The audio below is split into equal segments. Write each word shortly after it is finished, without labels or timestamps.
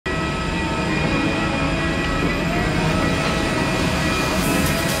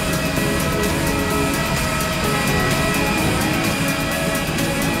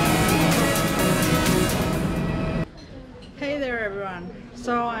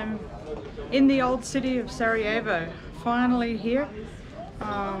I'm in the old city of Sarajevo, finally here.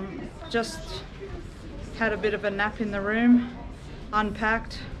 Just had a bit of a nap in the room,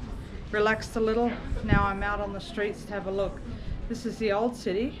 unpacked, relaxed a little. Now I'm out on the streets to have a look. This is the old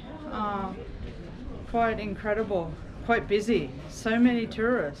city, quite incredible, quite busy, so many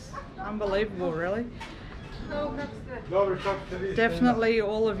tourists, unbelievable really. Definitely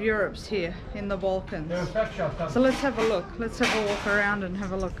all of Europe's here in the Balkans. So let's have a look. Let's have a walk around and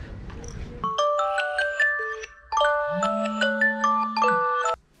have a look.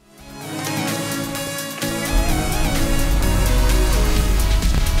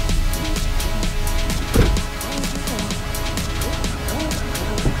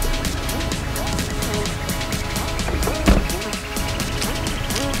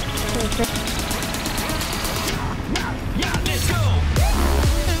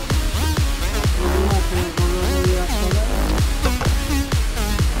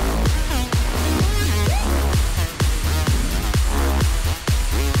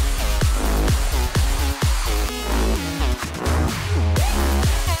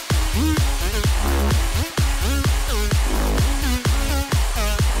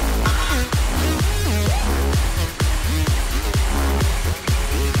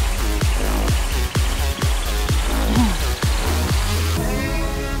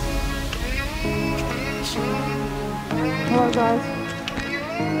 Hello guys.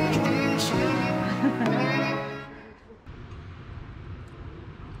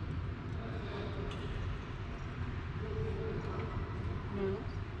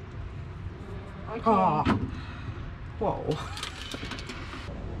 Oh. Whoa.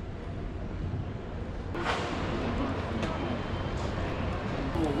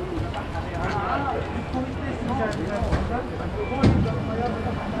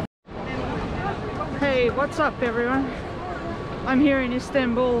 Hey, what's up everyone? I'm here in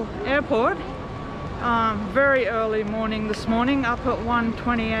Istanbul Airport. Very early morning this morning, up at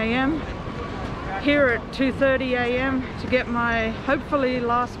 1:20 a.m. Here at 2:30 a.m. to get my hopefully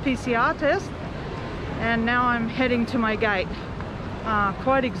last PCR test. And now I'm heading to my gate.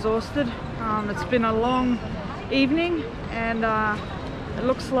 Quite exhausted. It's been a long evening and it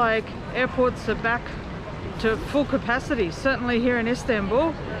looks like airports are back to full capacity. Certainly here in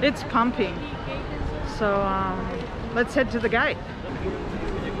Istanbul, it's pumping. So let's head to the gate.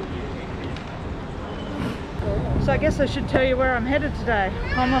 So I guess I should tell you where I'm headed today.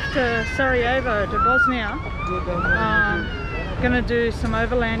 I'm off to Sarajevo, to Bosnia. Gonna do some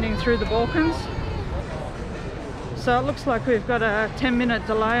overlanding through the Balkans. So it looks like we've got a 10-minute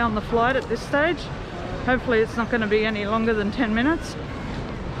delay on the flight at this stage. Hopefully it's not going to be any longer than 10 minutes.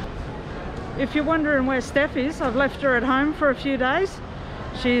 If you're wondering where Steph is, I've left her at home for a few days.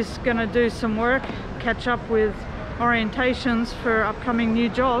 She's going to do some work, catch up with orientations for upcoming new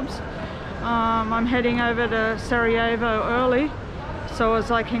jobs. I'm heading over to Sarajevo early so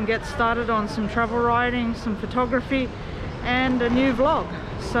as I can get started on some travel writing, some photography and a new vlog.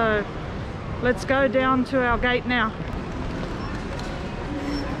 So let's go down to our gate now.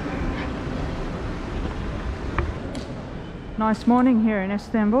 Nice morning here in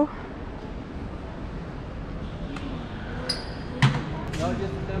Istanbul.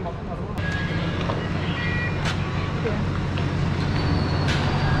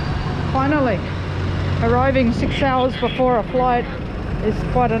 Finally, arriving 6 hours before a flight is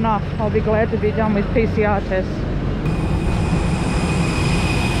quite enough. I'll be glad to be done with PCR tests.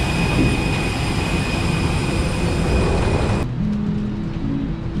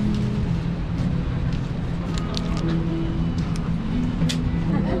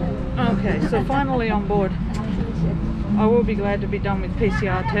 Okay, so finally on board. I will be glad to be done with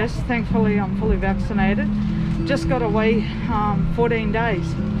PCR tests. Thankfully I'm fully vaccinated. Just got to wait 14 days.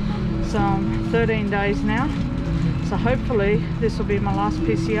 So I'm 13 days now. So hopefully this will be my last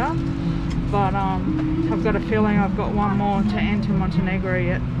PCR. But I've got a feeling I've got one more to enter Montenegro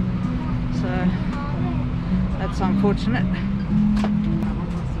yet. So that's unfortunate.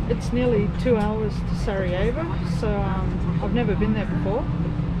 It's nearly 2 hours to Sarajevo. So I've never been there before.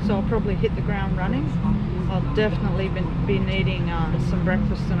 So I'll probably hit the ground running. I'll definitely be needing some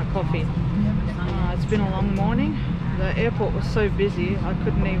breakfast and a coffee. It's been a long morning. The airport was so busy I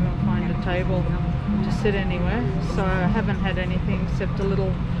couldn't even find a table to sit anywhere. So I haven't had anything except a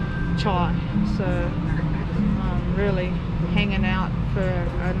little chai. So I'm really hanging out for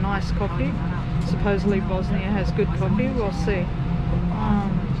a nice coffee. Supposedly Bosnia has good coffee. We'll see.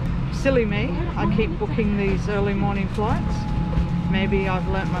 Silly me, I keep booking these early morning flights. Maybe I've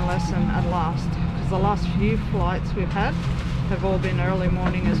learnt my lesson at last, because the last few flights we've had have all been early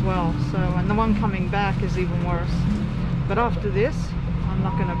morning as well. So, and the one coming back is even worse. But after this, I'm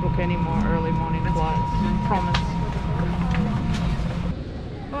I'm not going to book any more early morning flights, promise.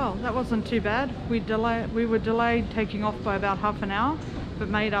 Well, that wasn't too bad. We were delayed taking off by about half an hour, but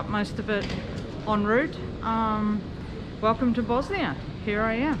made up most of it en route. Welcome to Bosnia. Here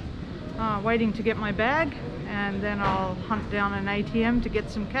I am, waiting to get my bag, and then I'll hunt down an ATM to get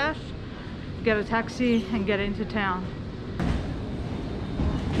some cash, get a taxi and get into town.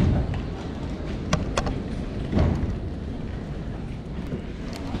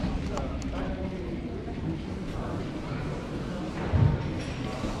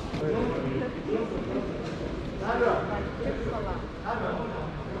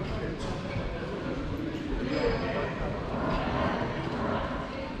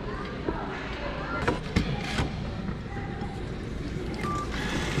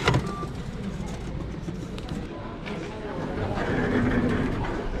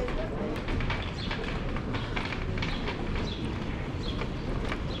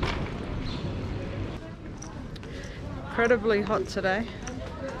 Incredibly hot today,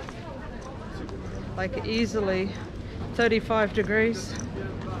 like easily 35 degrees.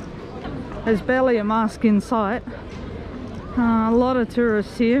 There's barely a mask in sight. A lot of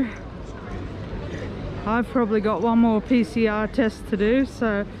tourists here. I've probably got one more PCR test to do,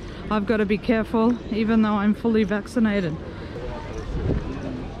 so I've got to be careful even though I'm fully vaccinated.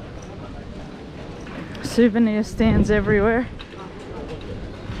 Souvenir stands everywhere.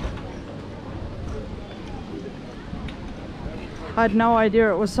 I had no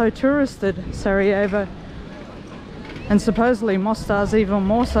idea it was so touristed, Sarajevo, and supposedly Mostar's even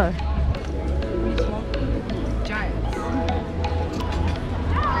more so.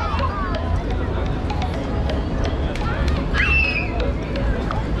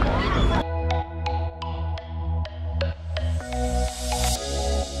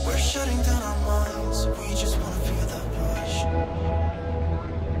 We're shutting down our minds, we just want to feel that rush.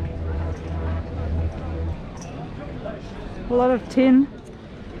 A lot of tin.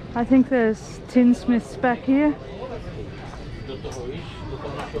 I think there's tinsmiths back here.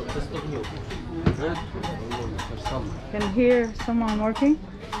 Can hear someone working.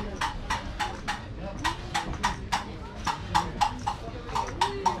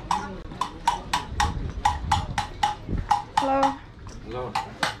 Hello. Hello.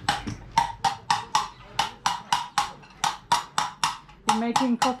 You're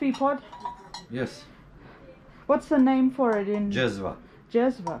making coffee pod? Yes. What's the name for it in Jezva.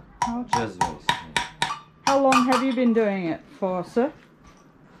 Jezva? Okay. Jezva. How long have you been doing it for, sir?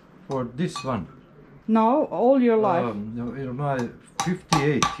 For this one. No, all your life. In my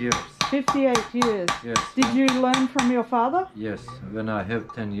 58 years. 58 years. Yes. Did you learn from your father? Yes. When I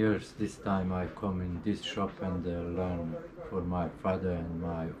have 10 years, this time I come in this shop and learn for my father and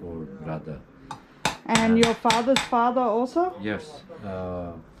my old brother. And your father's father also? Yes.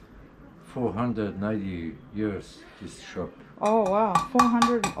 490 years this shop. Oh wow,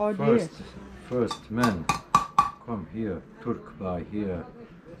 400 odd years. First man come here, Turk by here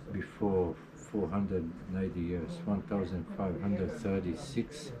before 490 years,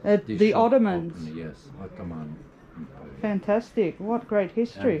 1536. The Ottomans? Opened, yes, Ottoman Empire. Fantastic, what great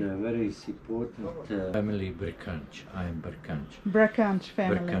history. And very important family Berkanch. I am Berkanch. Berkanch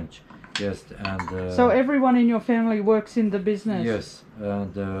family. Berkanch, yes. And so everyone in your family works in the business? Yes,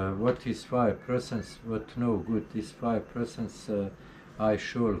 and what is 5%, what no good, this 5% I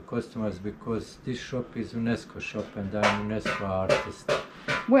show customers because this shop is UNESCO shop and I'm UNESCO artist.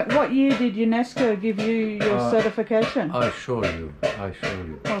 What year did UNESCO give you your certification? I show you.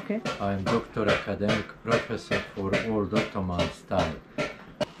 Okay. I'm doctor academic professor for old Ottoman style.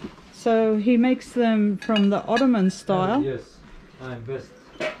 So he makes them from the Ottoman style? Yes, I'm best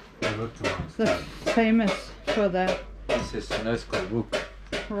for Ottoman So style. famous for that. This is UNESCO book.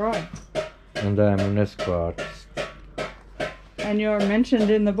 Right. And I'm UNESCO artist. And you're mentioned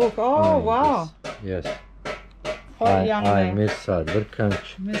in the book. Oh, wow. Yes. Hot young I'm man. Mirsad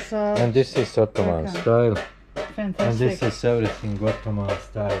Berkanch. Mirsad. And this is Ottoman Berkanch. style. Fantastic. And this is everything Ottoman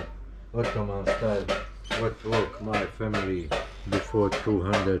style. Ottoman style. What work my family before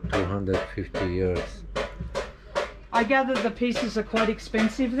 250 years. I gather the pieces are quite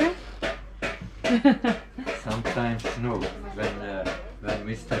expensive then? Sometimes no. When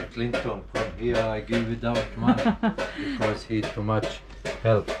Mr. Clinton come here, I give without money because he too much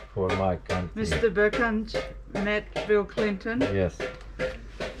help for my country. Mr. Berkanch met Bill Clinton. Yes.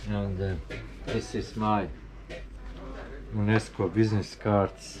 And this is my UNESCO business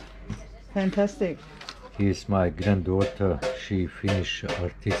cards. Fantastic. He is my granddaughter. She finished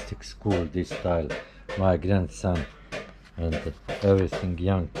artistic school this style. My grandson. and everything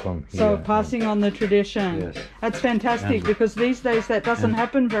young come here. So passing on the tradition. Yes. That's fantastic And- because these days that doesn't and-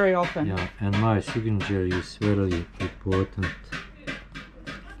 happen very often. Yeah, and my signature is very important.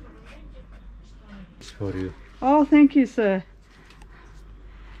 It's for you. Oh, thank you, sir.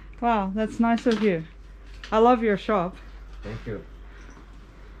 Wow, that's nice of you. I love your shop. Thank you.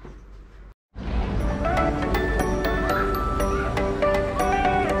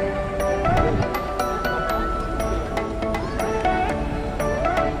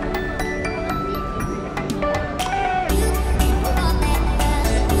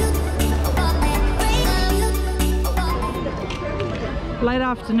 Late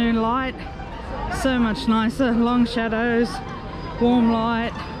afternoon light, so much nicer. Long shadows, warm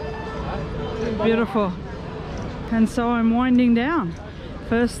light, beautiful. And so I'm winding down.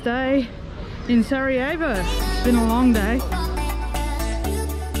 First day in Sarajevo. It's been a long day.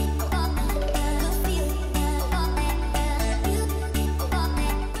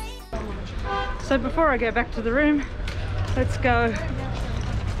 So before I go back to the room, let's go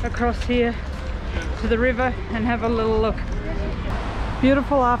across here to the river and have a little look.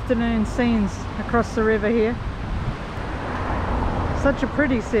 Beautiful afternoon scenes across the river here. Such a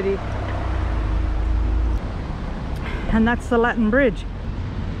pretty city. And that's the Latin Bridge.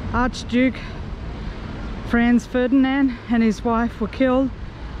 Archduke Franz Ferdinand and his wife were killed,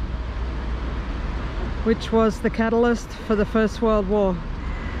 which was the catalyst for the First World War.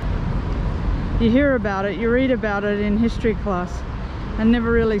 You hear about it, you read about it in history class, and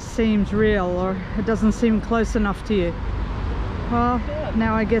never really seems real, or it doesn't seem close enough to you. Well,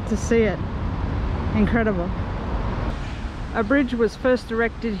 now I get to see it. Incredible. A bridge was first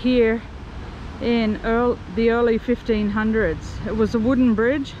erected here in the early 1500s. It was a wooden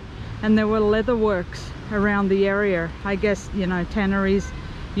bridge and there were leather works around the area. I guess, you know, tanneries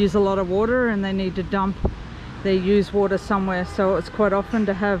use a lot of water and they need to dump their used water somewhere, so it's quite often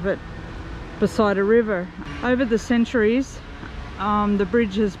to have it beside a river. Over the centuries, the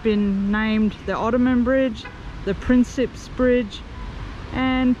bridge has been named the Ottoman Bridge, the Princeps Bridge,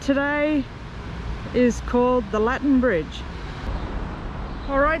 and today is called the Latin Bridge.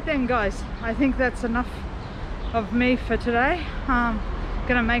 Alright then guys, I think that's enough of me for today. I'm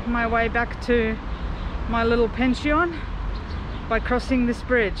gonna make my way back to my little pension by crossing this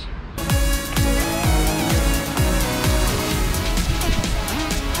bridge.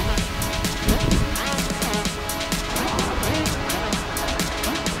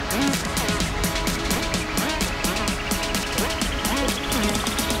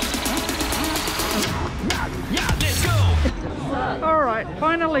 Alright,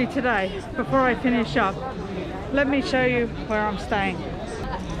 finally today, before I finish up, let me show you where I'm staying.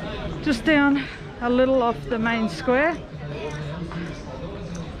 Just down a little off the main square.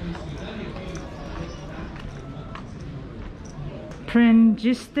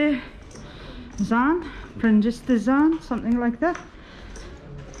 Prengistezan, something like that.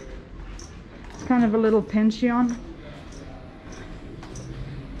 It's kind of a little pension.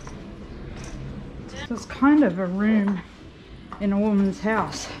 So it's kind of a room in a woman's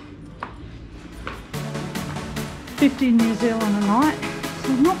house. 50 New Zealand a night,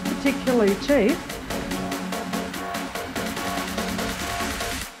 so not particularly cheap.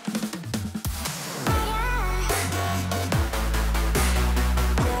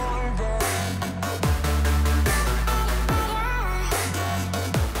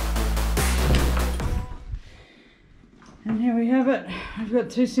 And here we have it. I've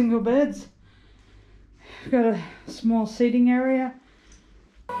got 2 single beds. I've got a small seating area.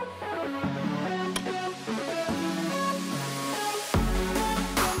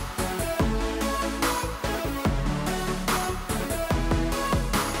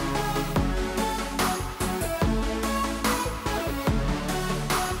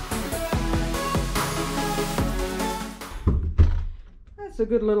 That's a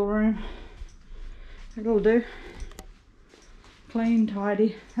good little room. It'll do. Clean,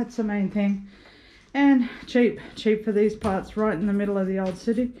 tidy, that's the main thing. And cheap for these parts, right in the middle of the old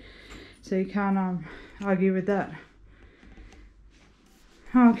city. So you can't argue with that.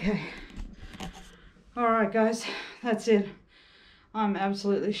 Okay. Alright guys, that's it. I'm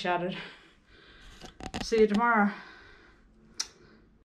absolutely shattered. See you tomorrow.